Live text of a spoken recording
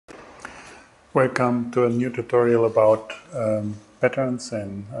Welcome to a new tutorial about patterns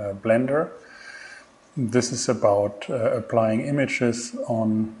in Blender. This is about applying images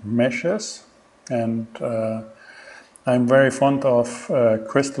on meshes, and I'm very fond of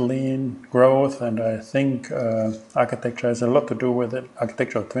crystalline growth, and I think architecture has a lot to do with it.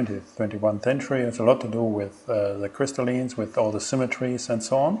 Architecture of 20th, 21st century has a lot to do with the crystallines, with all the symmetries and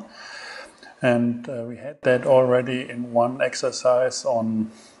so on. And we had that already in one exercise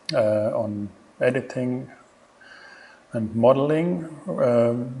on editing and modeling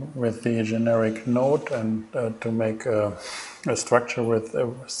with the generic node, and to make a structure with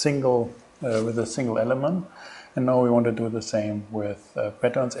a single element. And now we want to do the same with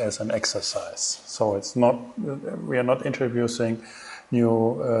patterns as an exercise. So it's not, we are not introducing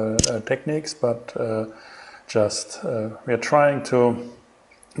new techniques, but just we are trying to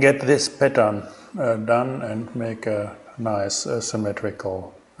get this pattern done and make a nice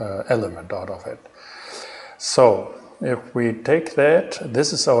symmetrical element out of it. So if we take that,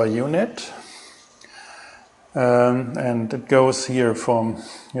 this is our unit, and it goes here from,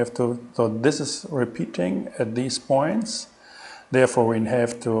 so this is repeating at these points, therefore we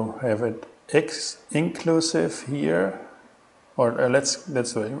have to have it x inclusive here, or let's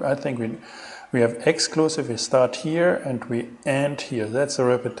do it. I think we have exclusive, we start here and we end here. That's a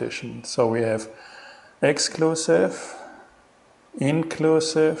repetition. So we have exclusive,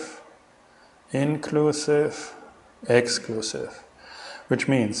 inclusive, inclusive, exclusive, which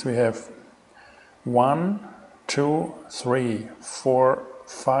means we have 1, 2, 3, 4,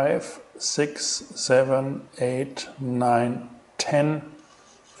 5, 6, 7, 8, 9, 10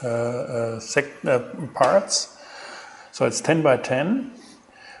 parts. So it's 10 by 10.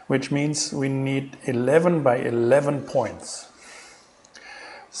 Which means we need 11 by 11 points.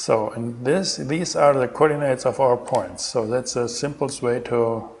 So, and these are the coordinates of our points. So that's the simplest way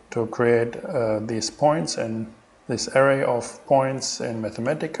to create these points and this array of points in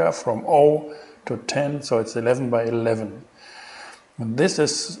Mathematica from 0 to 10. So it's 11 by 11. And this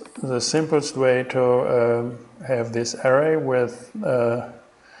is the simplest way to have this array with the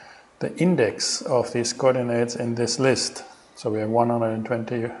index of these coordinates in this list. So we have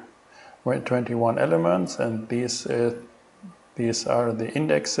 121 elements, and these are the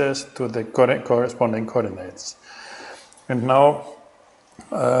indexes to the corresponding coordinates. And now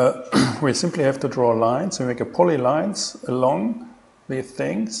we simply have to draw lines. We make a polylines along these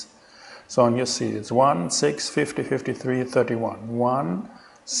things. So and you see it's 1, 6, 50, 53, 31. 1,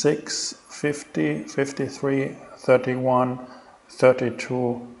 6, 50, 53, 31,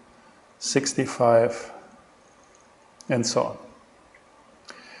 32, 65, and so on.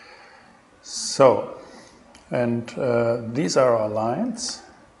 So, and these are our lines,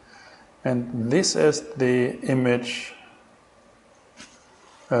 and this is the image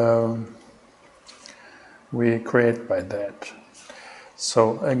we create by that.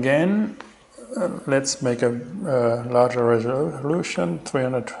 So again, let's make a larger resolution,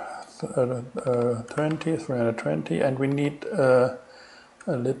 320, and we need a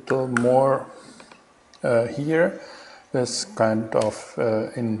little more here. This kind of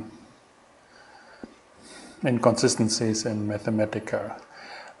inconsistencies in Mathematica.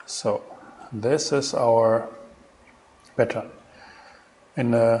 So this is our pattern.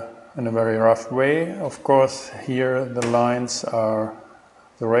 In a very rough way, of course, here the lines are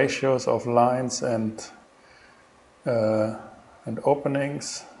the ratios of lines and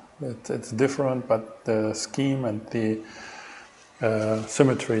openings. It's different, but the scheme and the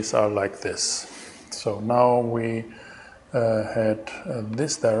symmetries are like this. So now we had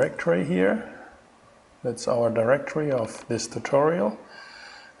this directory here. That's our directory of this tutorial.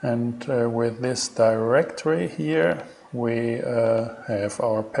 And with this directory here, we have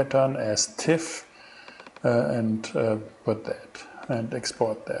our pattern as TIFF and put that and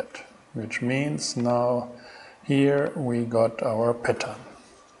export that, which means now here we got our pattern.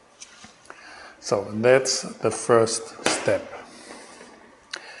 So that's the first step.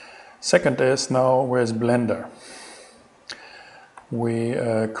 Second is now with Blender. We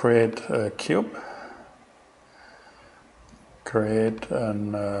create a cube, create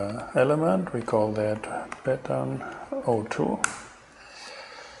an element, we call that pattern 02.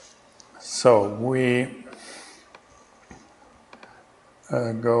 So we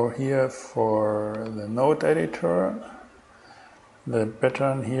go here for the node editor. The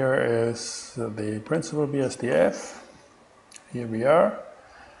pattern here is the principal BSDF. Here we are.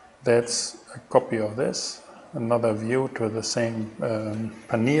 That's a copy of this, another view to the same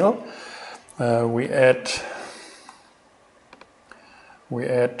panel. We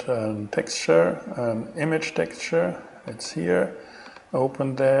add a texture, an image texture. It's here.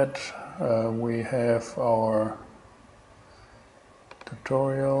 open that. We have our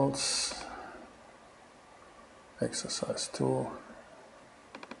tutorials, exercise 2,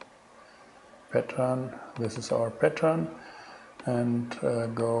 pattern. This is our pattern, and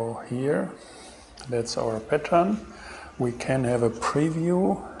go here. That's our pattern. We can have a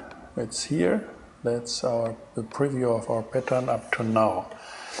preview. It's here. That's the preview of our pattern up to now.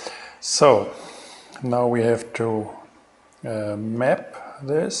 So now we have to map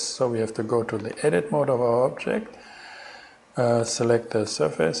this. So we have to go to the edit mode of our object, select the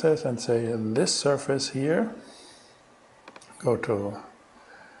surfaces and say this surface here. Go to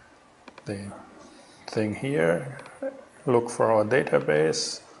the thing here, look for our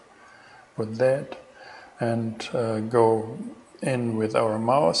database, put that, and go in with our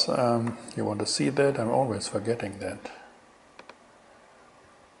mouse. You want to see that? I'm always forgetting that.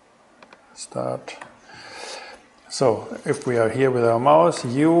 Start. So if we are here with our mouse,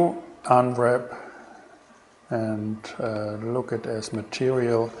 you unwrap and look at as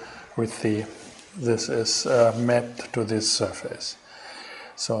material with this is mapped to this surface.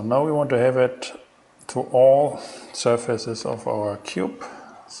 So now we want to have it to all surfaces of our cube.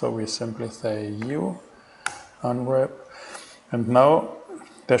 So we simply say U, unwrap, and now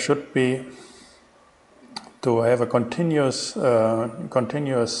there should be, to have a continuous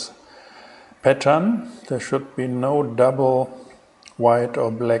pattern, there should be no double white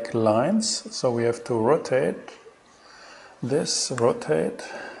or black lines. So we have to rotate this, rotate.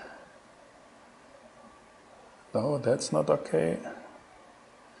 No, that's not okay.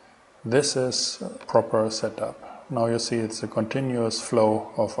 This is proper setup. Now you see it's a continuous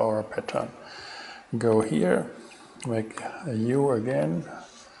flow of our pattern. Go here, make a U again,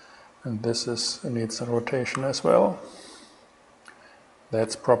 and this needs a rotation as well.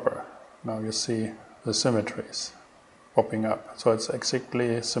 That's proper. Now you see the symmetries popping up. So it's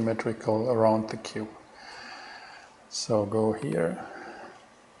exactly symmetrical around the cube. So go here,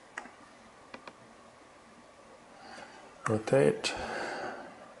 rotate,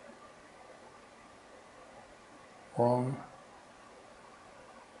 wrong,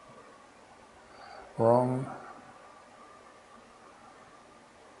 wrong,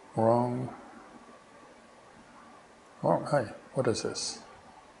 wrong, wrong. Hi, what is this?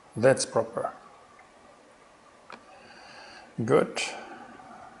 That's proper. Good.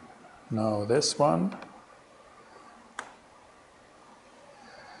 Now this one.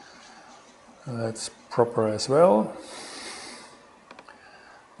 That's proper as well.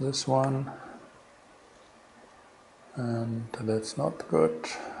 This one. And that's not good.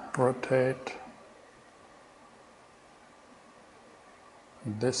 Rotate.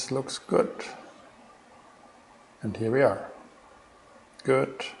 This looks good. And here we are.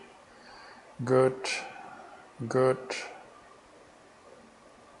 Good. Good. Good.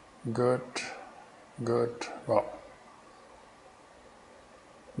 Good. Good. Wow.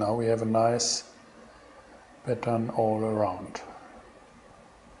 Now we have a nice pattern all around.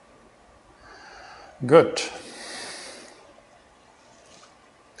 Good.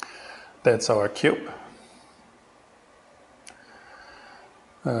 That's our cube.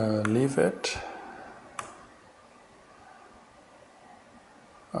 Leave it.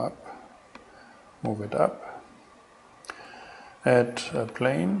 Up. Move it up. Add a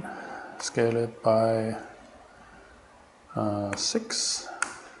plane. Scale it by 6.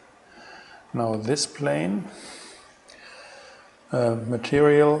 Now this plane,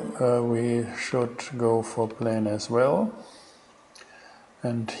 material, we should go for plane as well.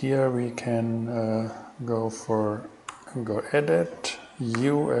 And here we can go edit,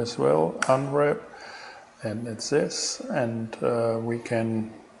 U as well, unwrap, and it's this. And we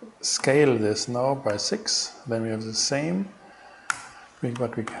can scale this now by 6. Then we have the same.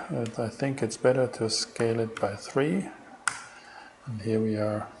 But I think it's better to scale it by 3. And here we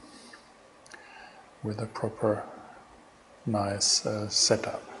are with a proper nice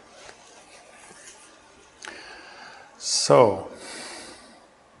setup. So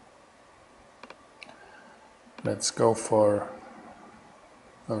let's go for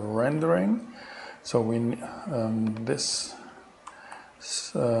a rendering. So we this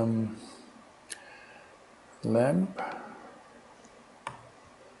lamp,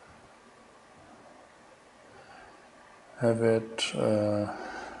 have it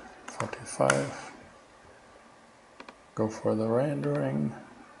 45. Go for the rendering.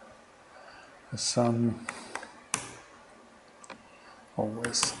 The sun.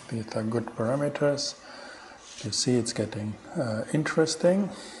 Always these are good parameters. You see it's getting interesting.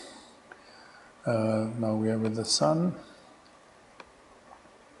 Now we are with the sun.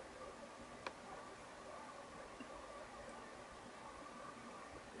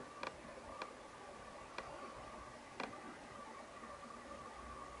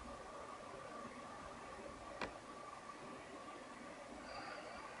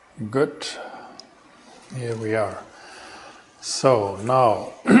 Good. Here we are. So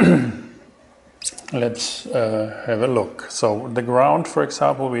now let's have a look. So the ground, for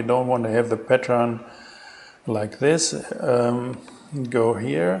example, we don't want to have the pattern like this. Go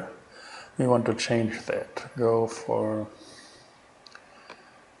here. We want to change that. Go for,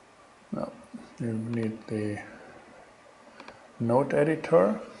 no, you need the node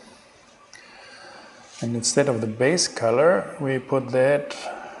editor. And instead of the base color, we put that,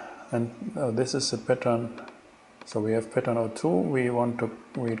 and this is the pattern. So we have pattern 02,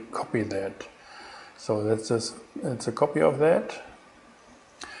 we copy that. So it's a copy of that.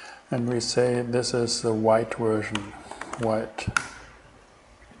 And we say this is the white version, white.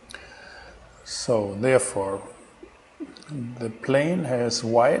 So therefore, the plane has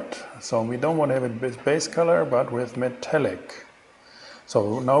white, so we don't want to have it with base color, but with metallic.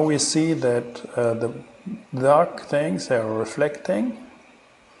 So now we see that the dark things, they are reflecting,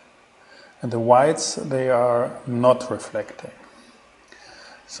 and the whites, they are not reflecting.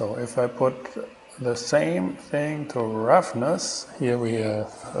 So if I put the same thing to roughness, here we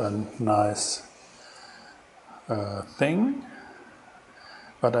have a nice thing,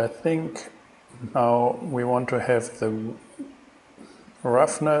 but I think now we want to have the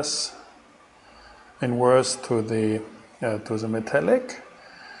roughness inverse to the metallic,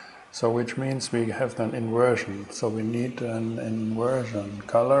 so which means we have an inversion. So we need an inversion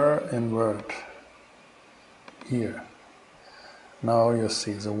color invert here. Now you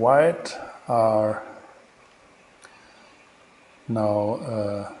see the white are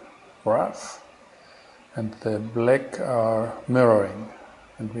now rough, and the black are mirroring,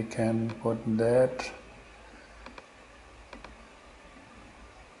 and we can put that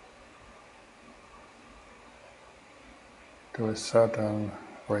to a certain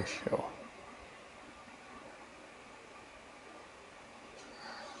ratio.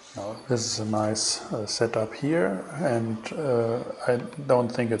 Now this is a nice setup here, and I don't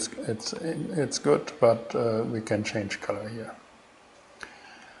think it's good, but we can change color here.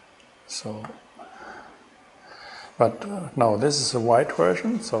 So, but now this is a white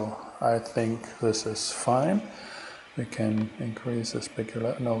version, so I think this is fine. We can increase the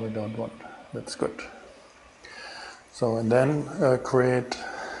specular. No, we don't want. That's good. So and then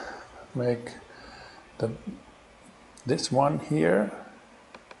make this one here.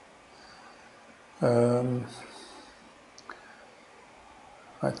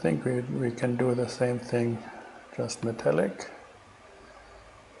 I think we can do the same thing, just metallic.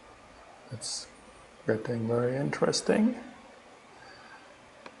 It's getting very interesting.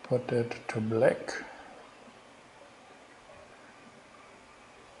 Put it to black.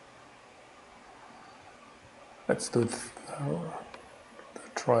 Let's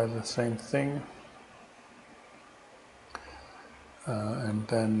try the same thing. And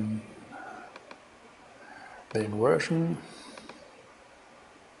then the inversion.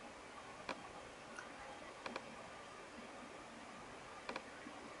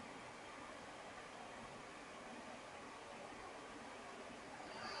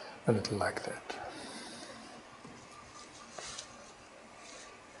 A little like that.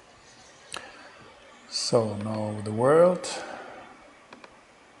 So now the world.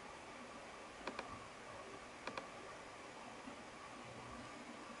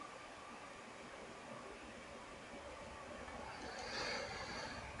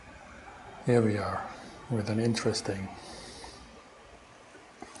 Here we are with an interesting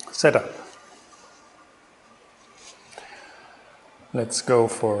setup. Let's go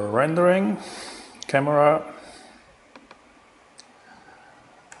for rendering, camera,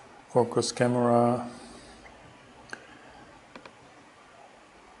 focus camera,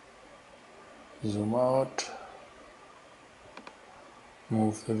 zoom out,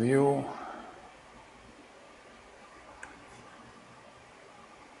 move the view,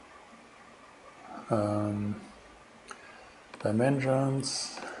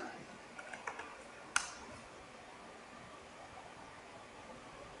 dimensions,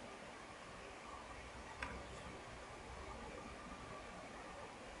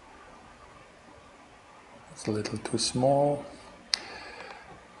 it's a little too small,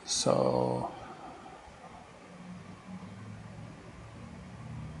 so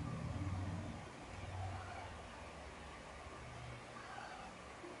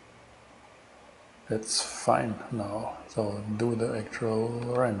that's fine now. So do the actual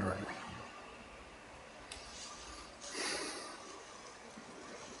rendering.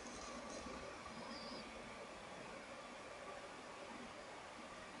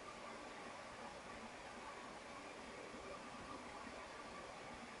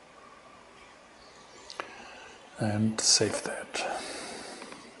 And save that.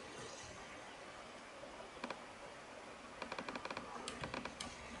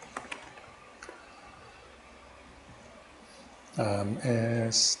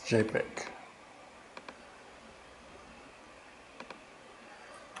 is JPEG.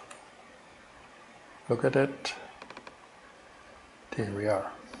 Look at it. Here we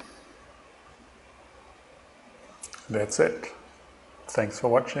are. That's it. Thanks for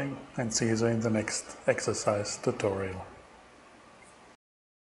watching and see you in the next exercise tutorial.